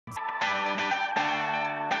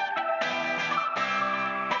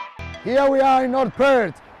Here we are in North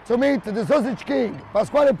Perth to meet the Sausage King,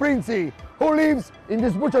 Pasquale Princi, who lives in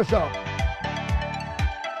this butcher shop.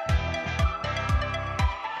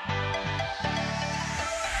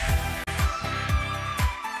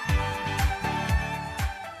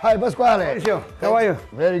 Hi Pasquale. Sure. How are you?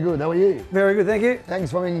 Very good, how are you? Very good, thank you. Thanks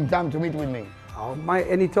for making time to meet with me. Oh, mate,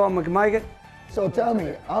 anytime I can make it. So tell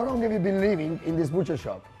me, how long have you been living in this butcher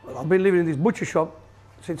shop? Well, I've been living in this butcher shop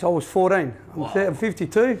since I was 14. I'm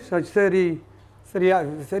 52, so it's 38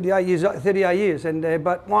 years. And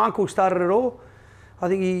but my uncle started it all. I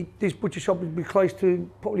think this butcher shop has been close to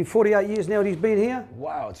probably 48 years now that he's been here.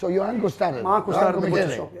 Wow, so your uncle started? My uncle started the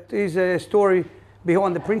butcher shop. There's a story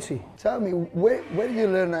behind the Princi. Tell me, where did you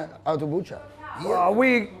learn how to butcher?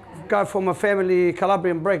 We go from a family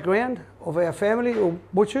Calabrian background of our family, all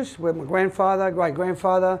butchers. We have my grandfather,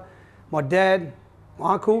 great-grandfather, my dad,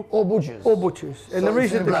 my uncle. All butchers? All butchers. And So the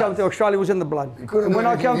reason to come to Australia was in the blood. And when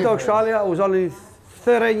I came to Australia, I was only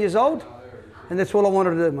 13 years old, and that's all I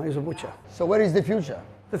wanted to do, mate, was a butcher. So where is the future?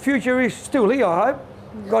 The future is still here, I hope.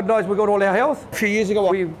 God knows we got all our health. A few years ago,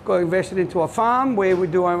 we got invested into a farm where we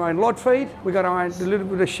do our own lot feed. We got our own, a little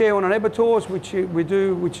bit of share on our abattoirs, which we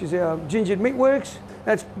do, which is our gingered meat works.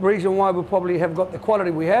 That's the reason why we probably have got the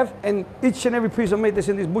quality we have. And each and every piece of meat that's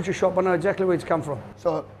in this butcher shop, I know exactly where it's come from.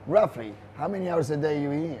 So roughly, how many hours a day are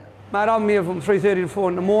you in here? Mate, I'm here from 3:30 to 4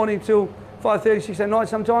 in the morning till 5:30, 6 at night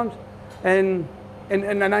sometimes, and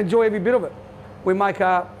I enjoy every bit of it. We make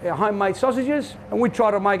our homemade sausages, and we try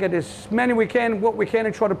to make it as many what we can,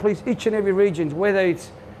 and try to please each and every region, whether it's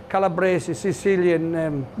Calabrese,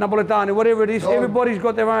 Sicilian, Napoletano, whatever it is. Everybody's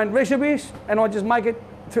got their own recipes, and I just make it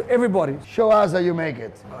to everybody. Show us how you make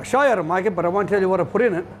it. I'll show you how to make it, but I won't tell you what I put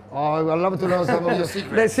in it. Oh, I'd love to know some of your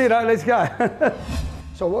secrets. That's it, let's go.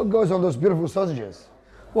 So what goes on those beautiful sausages?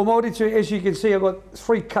 Well, Mauricio, as you can see, I've got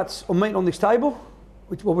 3 cuts of meat on this table,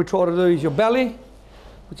 which what we try to do is your belly,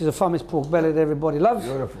 which is a famous pork belly that everybody loves.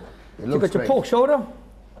 Beautiful. It You've got your pork shoulder,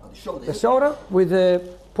 the shoulder with the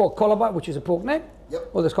pork collarbone, which is a pork neck,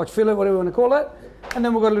 or the Scotch fillet, whatever you want to call it. And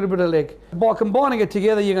then we've got a little bit of leg. By combining it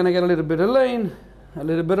together, you're going to get a little bit of lean, a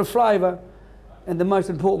little bit of flavour, and the most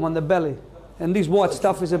important one, the belly. And this white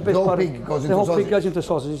stuff is the best part. The whole pig goes into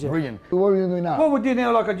sausages. Yeah. Brilliant. What are you doing now? What we did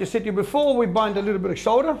now, like I just said to you before, we bind a little bit of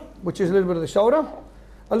shoulder, which is a little bit of the shoulder,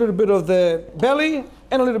 a little bit of the belly,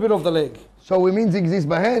 and a little bit of the leg. So we mincing this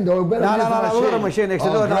by hand or better? No, we've got a machine next to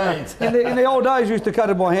it. In the old days, we used to cut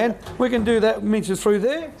it by hand. We can do that, mince it through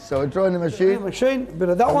there. So we throw in the machine. A bit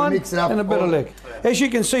of that one, and a bit of leg. As you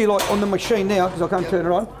can see, like on the machine now, because I can't turn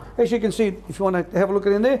it on, as you can see, if you want to have a look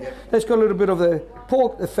at it in there, that's got a little bit of the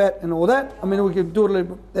pork, the fat, and all that. I mean, we can do a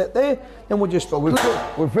little bit there, then we'll just... So we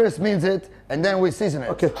first mince it, and then we season it.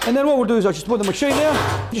 Okay, and then what we'll do is I'll just put the machine there,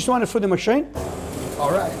 just run it through the machine.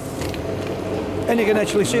 All right. And you can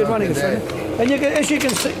actually see it running through. And you can, as you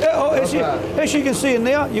can see in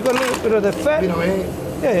there, you've got a little bit of the fat.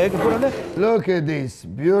 Yeah, you can put it there. Look at this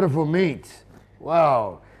beautiful meat.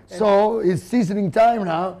 Wow. So it's seasoning time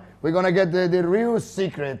now. We're gonna get the real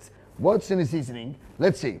secret. What's in the seasoning?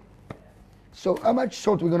 Let's see. So how much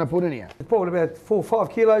salt we're gonna put in here? Probably about 4 or 5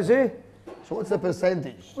 kilos there. So what's the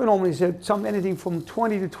percentage? We normally say anything from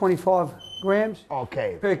 20 to 25 grams.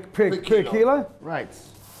 Okay. Per kilo. Right.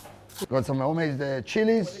 Got some homemade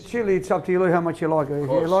chilies. Chili, it's up to you how much you like it.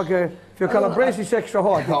 If you're Calabrese, it's extra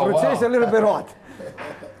hot. Oh, It's just a little bit hot.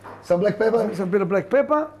 Some black pepper? Some bit of black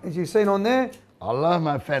pepper, as you've seen on there. I love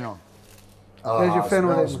my fennel. There's your fennel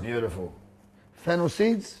there. Smells beautiful. Fennel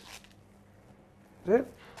seeds. Yeah.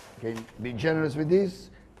 Okay, be generous with this.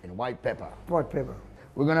 And white pepper. White pepper.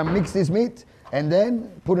 We're gonna mix this meat and then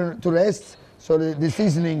put it to rest so the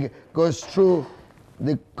seasoning goes through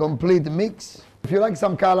the complete mix. If you like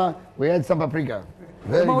some color, we add some paprika.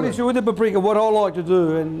 Very good. With the paprika, what I like to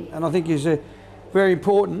do, and I think is very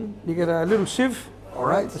important, you get a little sieve. All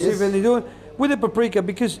right. A sieve, and you do it with the paprika,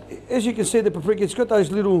 because as you can see, the paprika, it's got those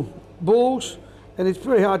little balls, and it's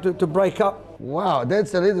very hard to break up. Wow,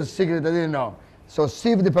 that's a little secret I didn't know. So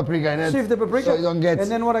sieve the paprika and sieve the paprika, so you don't get... And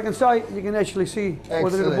then what I can say, you can actually see all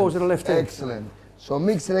the little balls that are left there. Excellent. So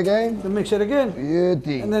mix it again. Then mix it again.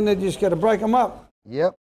 Beauty. And then you just got to break them up.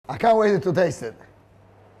 Yep. I can't wait to taste it.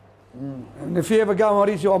 And if you ever go,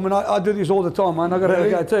 Mauricio, I mean, I do this all the time, man. I got to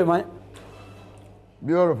go too, mate.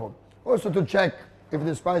 Beautiful. Also to check if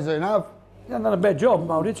the spices are enough. Yeah, not a bad job,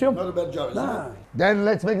 Mauricio. Not a bad job, isn't it? Then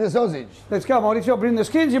let's make the sausage. Let's go, Mauricio. Bring the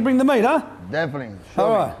skins, you bring the meat, huh? Definitely.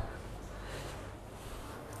 All right.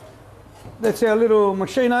 That's our little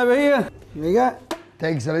machine over here. There you go.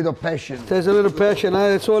 Takes a little passion. There's a little passion, eh?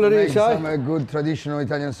 That's all it is, eh? Some good traditional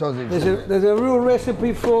Italian sausage. There's a real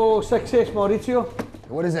recipe for success, Mauricio.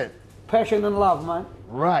 What is it? Passion and love, mate.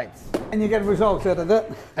 Right. And you get results out of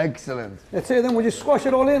that. Excellent. That's it, then we just squash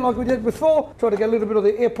it all in like we did before. Try to get a little bit of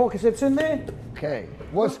the air pockets that's in there. Okay.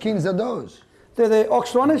 What skins are those? They're the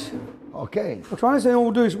ox runners. Okay. Ox runners, and all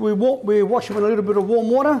we do is we wash them in a little bit of warm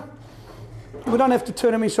water. We don't have to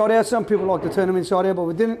turn them inside out. Some people like to turn them inside out, but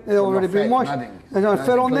we didn't. They've already been washed. There's no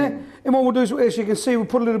fat on there. And what we'll do is, as you can see, we'll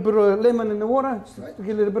put a little bit of lemon in the water to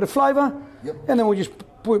get a little bit of flavour. Yep. And then we'll just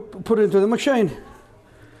put it into the machine.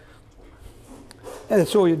 And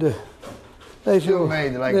that's all you do. That's all.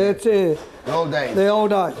 Made like that's it. The whole day. The whole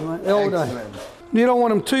day, mate. The whole day. You don't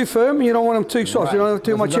want them too firm. You don't want them too soft. Right. You don't have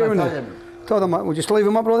too much air in there. Tie them up. We'll just leave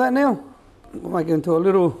them up like that now. We'll make it into a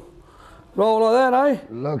little roll like that, eh?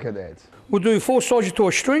 Look at that. We'll do 4 sausages to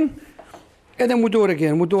a string, and then we'll do it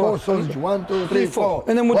again. We'll do 4 sausages, 1, 2, 3, 4.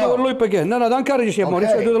 And then we'll do a loop again. No, don't cut it just yet, Marty.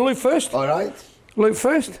 We'll do the loop first. All right. Loop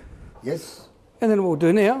first. Yes. And then what we'll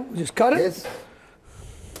do now, we'll just cut it. Yes.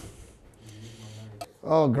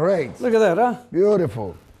 Oh, great. Look at that, huh?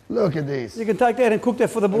 Beautiful. Look at this. You can take that and cook that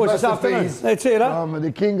for the boys this afternoon. That's it, huh? From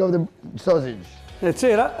the king of the sausage. That's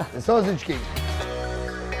it, huh? The sausage king.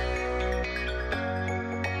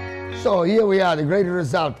 So here we are, the great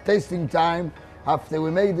result, tasting time after we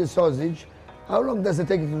made the sausage. How long does it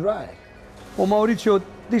take it to dry? Well, Mauricio,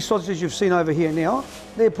 these sausages you've seen over here now,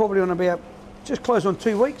 they're probably on about just close on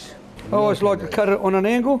 2 weeks. I always like to cut it on an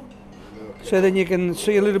angle, so then you can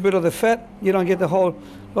see a little bit of the fat. You don't get the whole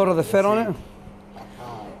lot of the fat on it.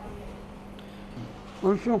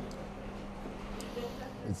 Mauricio?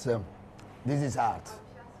 It's, this is art.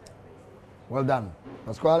 Well done.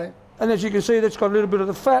 Pasquale? And as you can see, that's got a little bit of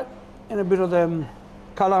the fat and a bit of the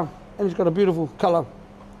colour, and it's got a beautiful colour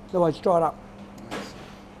the way it's dried up. Nice.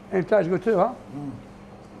 And it tastes good too, huh? Mm.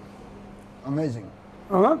 Amazing.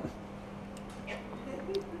 All right.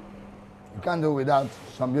 You can't do without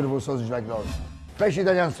some beautiful sausage like those. Fresh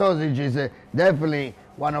Italian sausage is definitely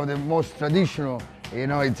one of the most traditional,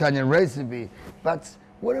 Italian recipe. But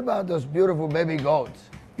what about those beautiful baby goats?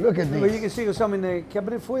 Look at this. Well, you can see there's some in the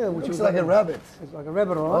cabinet for you. Which looks like a rabbit. It's like a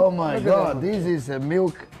rabbit, all right? Oh my God, this is a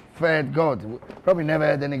milk-fed goat. Probably never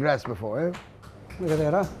had any grass before, eh? Look at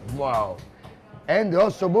that, huh? Wow. And the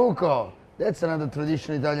ossobuco. That's another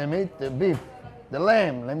traditional Italian meat, the beef, the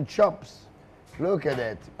lamb chops. Look at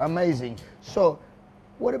that, amazing. So,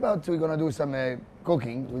 what about we're gonna do some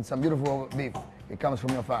cooking with some beautiful beef? It comes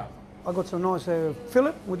from your farm. I got some nice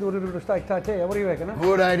fillet. We'll do a little bit of steak tartare. What do you reckon, huh?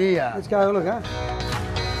 Good idea. Let's go have a look, huh?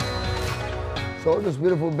 So this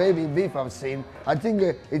beautiful baby beef I've seen, I think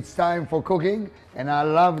it's time for cooking, and I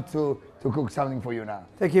love to cook something for you now.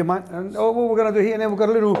 Thank you, mate. And what we're going to do here now, we've got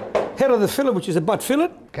a little head of the fillet, which is a butt fillet.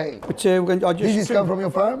 Okay. Which this is come from your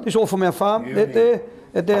farm? This is all from our farm. That there.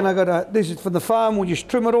 And then I got this is from the farm. We'll just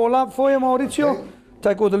trim it all up for you, Mauricio. Okay.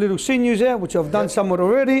 Take all the little sinews out, which I've done somewhat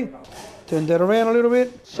already. Turn that around a little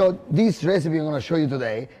bit. So this recipe I'm going to show you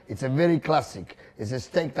today, it's a very classic. It's a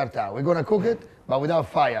steak tartare. We're going to cook it, but without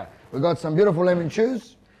fire. We got some beautiful lemon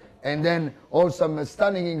juice, and then all some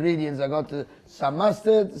stunning ingredients. I got some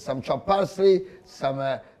mustard, some chopped parsley, some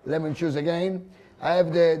lemon juice again. I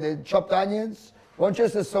have the chopped onions,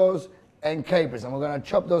 Worcestershire sauce, and capers. And we're going to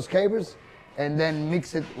chop those capers and then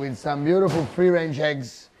mix it with some beautiful free-range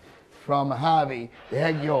eggs from Harvey. The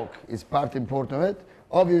egg yolk is part important of it.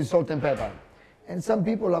 Obviously, salt and pepper. And some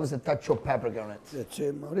people love a touch of paprika on it. That's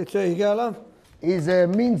it, Mauricio. There you go, love. Is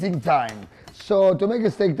mincing time. So to make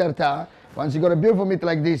a steak tartare, once you got a beautiful meat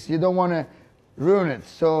like this, you don't want to ruin it.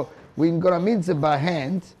 So we're gonna mince it by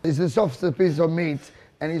hand. It's the softest piece of meat,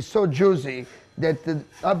 and it's so juicy that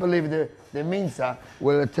I believe the mincer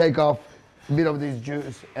will take off a bit of this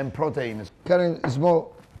juice and protein. Cutting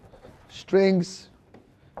small strings.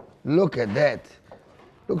 Look at that.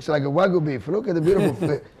 Looks like a Wagyu beef. Look at the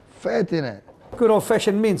beautiful fat in it. Good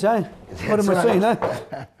old-fashioned mince, eh? What am I saying,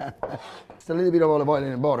 eh? Just a little bit of olive oil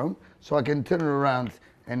in the bottom, so I can turn it around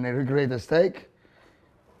and recreate a steak.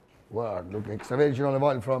 Wow, look, extra virgin olive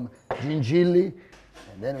oil from Gingilli.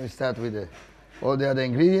 And then we start with all the other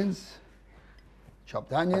ingredients.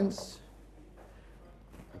 Chopped onions.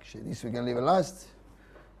 Actually, this we can leave it last.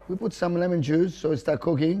 We put some lemon juice, so it start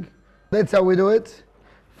cooking. That's how we do it.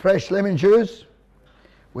 Fresh lemon juice.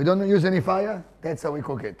 We don't use any fire. That's how we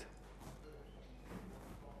cook it.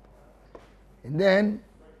 And then,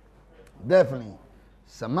 definitely,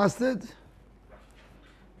 some mustard.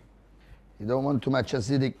 You don't want too much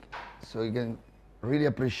acidic, so you can really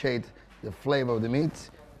appreciate the flavor of the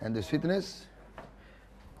meat and the sweetness.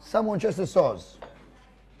 Some Worcestershire sauce.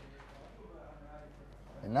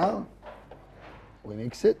 And now, we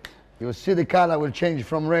mix it. You'll see the color will change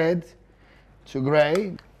from red to gray.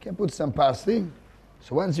 You can put some parsley.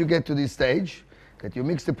 So once you get to this stage, that you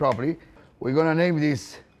mix it properly, We're gonna name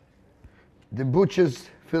this the butcher's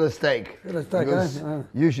fillet steak. Fillet steak, because eh?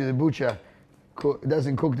 usually the butcher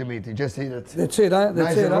doesn't cook the meat, he just eat it. That's it, eh? That's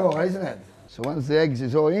Nice it, and eh? raw, isn't it? So once the eggs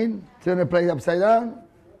is all in, turn the plate upside down,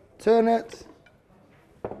 turn it,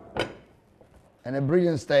 and a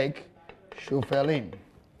brilliant steak should fall in.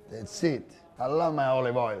 That's it. I love my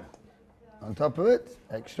olive oil. On top of it,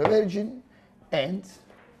 extra virgin, and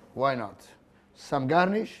why not? Some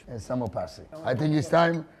garnish and some more parsley. I think it's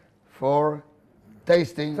time for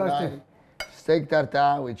tasting my steak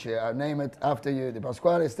tartare, which I name it after you, the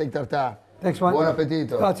Pasquale steak tartare. Thanks, mate. Buon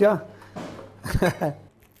appetito. Grazie.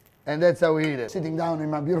 And that's how we eat it. Sitting down in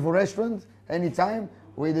my beautiful restaurant, anytime,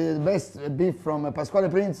 with the best beef from Pasquale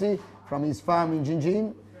Princi, from his farm in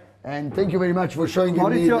Gingin. And thank you very much for showing me all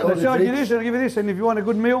the Let's show you tricks. this, I'll give you this, and if you want a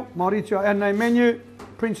good meal, Maurizio, and a menu,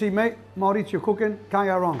 Princi meat, Maurizio cooking, can't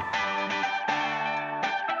go wrong.